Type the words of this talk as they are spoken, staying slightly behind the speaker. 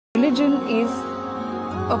religion is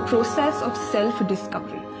a process of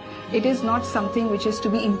self-discovery. It is not something which is to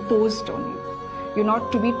be imposed on you. You're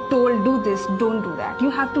not to be told, do this, don't do that. You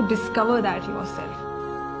have to discover that yourself.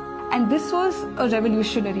 And this was a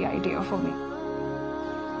revolutionary idea for me.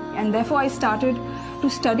 And therefore I started to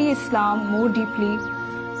study Islam more deeply,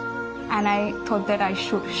 and I thought that I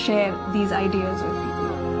should share these ideas with people.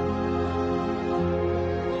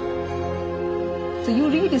 So you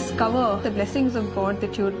rediscover the blessings of God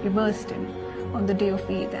that you're immersed in on the day of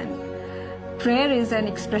Eid, and prayer is an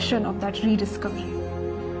expression of that rediscovery.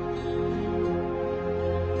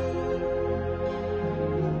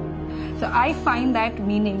 So I find that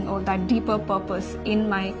meaning or that deeper purpose in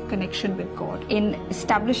my connection with God, in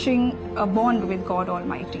establishing a bond with God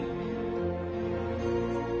Almighty.